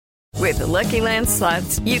With the Lucky Land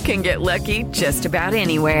Slots, you can get lucky just about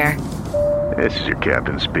anywhere. This is your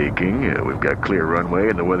captain speaking. We've got clear runway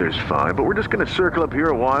and the weather's fine, but we're just going to circle up here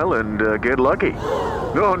a while and get lucky.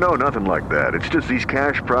 No, nothing like that. It's just these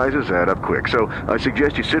cash prizes add up quick. So I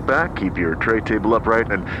suggest you sit back, keep your tray table upright,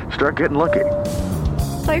 and start getting lucky.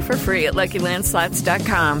 Play for free at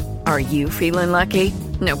LuckyLandSlots.com. Are you feeling lucky?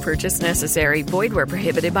 No purchase necessary. Void where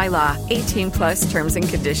prohibited by law. 18+ terms and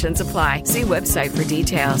conditions apply. See website for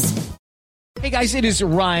details. Hey guys, it is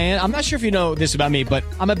Ryan. I'm not sure if you know this about me, but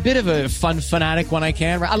I'm a bit of a fun fanatic when I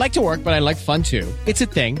can. I like to work, but I like fun too. It's a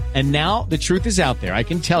thing. And now the truth is out there. I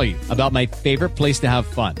can tell you about my favorite place to have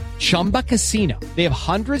fun. Chumba Casino. They have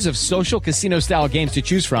hundreds of social casino style games to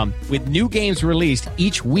choose from with new games released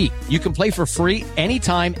each week. You can play for free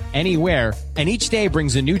anytime, anywhere. And each day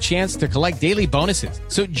brings a new chance to collect daily bonuses.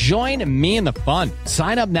 So join me in the fun.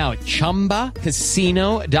 Sign up now at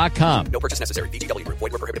ChumbaCasino.com. No purchase necessary. VGW. Void where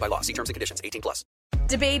prohibited by law. See terms and conditions. 18+.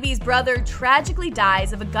 DaBaby's brother tragically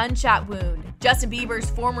dies of a gunshot wound. Justin Bieber's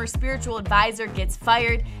former spiritual advisor gets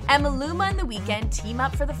fired, and Maluma and The Weeknd team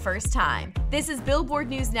up for the first time. This is Billboard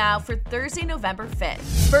News Now for Thursday, November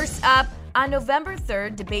 5th. First up, on November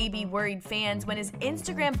 3rd, DaBaby worried fans when his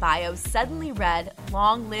Instagram bio suddenly read,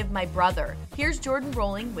 "Long live my brother." Here's Jordan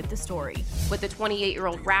Rowling with the story. With the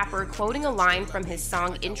 28-year-old rapper quoting a line from his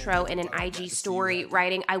song Intro in an IG story,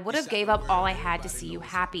 writing, "I would have gave up all I had to see you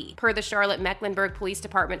happy." Per the Charlotte-Mecklenburg Police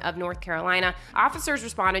Department of North Carolina, officers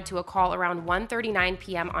responded to a call around 1:39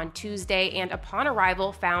 p.m. on Tuesday and upon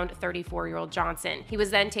arrival found 34-year-old Johnson. He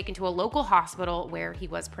was then taken to a local hospital where he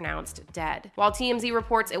was pronounced dead. While TMZ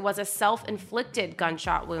reports it was a self-inflicted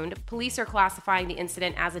gunshot wound, police are classifying the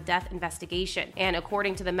incident as a death investigation. And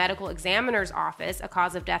according to the medical examiner's office, a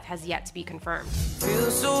cause of death has yet to be confirmed.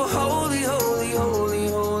 Feel so holy, holy, holy,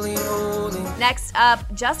 holy, holy. Next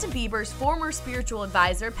up, Justin Bieber's former spiritual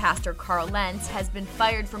advisor, Pastor Carl Lentz, has been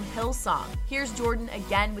fired from Hillsong. Here's Jordan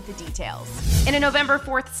again with the details. In a November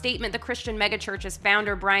 4th statement, the Christian megachurch's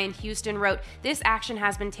founder, Brian Houston, wrote, "This action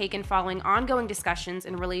has been taken following ongoing discussions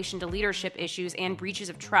in relation to leadership issues and breaches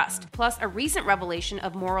of trust, plus a recent revelation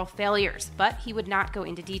of moral failures," but he would not go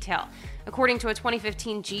into detail. According to a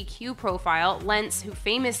 2015 GQ profile, Lentz, who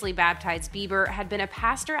famously baptized Bieber, had been a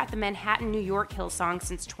pastor at the Manhattan, New York Hillsong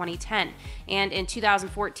since 2010. And in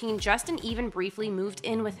 2014, Justin even briefly moved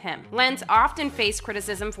in with him. Lentz often faced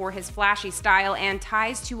criticism for his flashy style and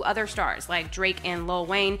ties to other stars like Drake and Lil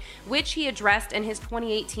Wayne, which he addressed in his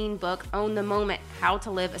 2018 book, Own the Moment: How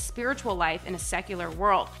to Live a Spiritual Life in a Secular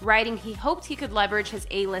World, writing he hoped he could leverage his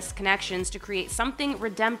A-list connections to create something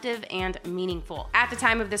redemptive and meaningful. At the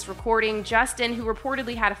time of this recording, Justin, who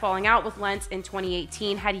reportedly had a falling out with Lentz in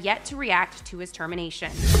 2018, had yet to react to his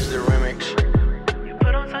termination. The remix. You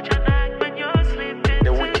put on such an act when you're sleeping. The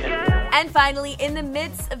Weeknd. And finally, in the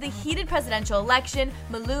midst of the heated presidential election,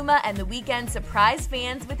 Maluma and The Weeknd surprised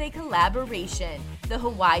fans with a collaboration, the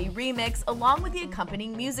Hawai remix, along with the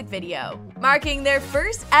accompanying music video. Marking their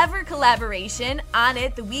first ever collaboration, on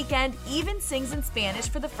it, The Weeknd even sings in Spanish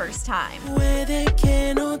for the first time.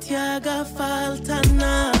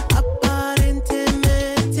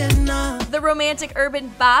 The romantic urban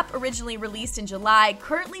bop, originally released in July,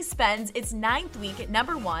 currently spends its 9th week at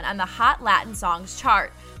 #1 on the Hot Latin Songs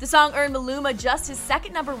chart. The song earned Maluma just his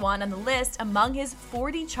second #1 on the list among his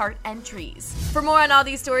 40 chart entries. For more on all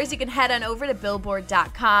these stories, you can head on over to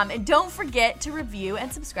Billboard.com, and don't forget to review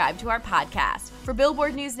and subscribe to our podcast. For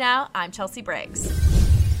Billboard News Now, I'm Chelsea Briggs.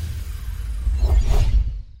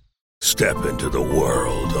 Step into the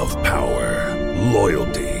world of power,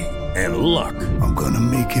 loyalty, and luck. I'm gonna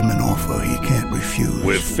make him an offer he can't refuse.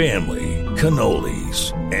 With family,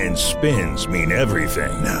 cannolis, and spins mean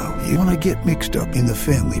everything. Now, you wanna get mixed up in the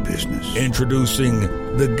family business. Introducing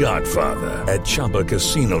The Godfather at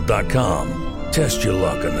ChumbaCasino.com. Test your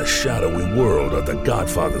luck in the shadowy world of The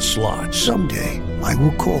Godfather slot. Someday, I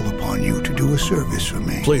will call upon you to do a service for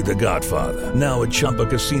me. Play The Godfather now at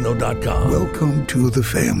ChumbaCasino.com. Welcome to the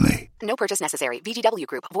family. No purchase necessary. VGW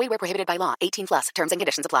Group. Void where prohibited by law. 18+. Terms and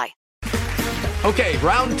conditions apply. Okay,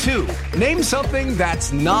 round two. Name something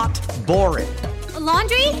that's not boring. A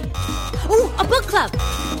laundry? Ooh, a book club.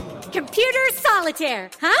 Computer solitaire,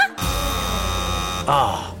 huh?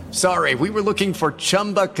 Ah, sorry. We were looking for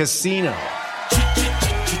Chumba Casino.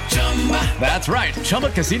 That's right.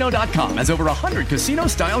 ChumbaCasino.com has over 100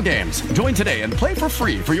 casino-style games. Join today and play for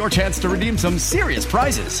free for your chance to redeem some serious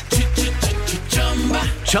prizes.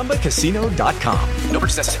 ChumbaCasino.com. No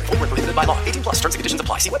purchase necessary. Void where prohibited by law. 18+. Terms and conditions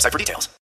apply. See website for details.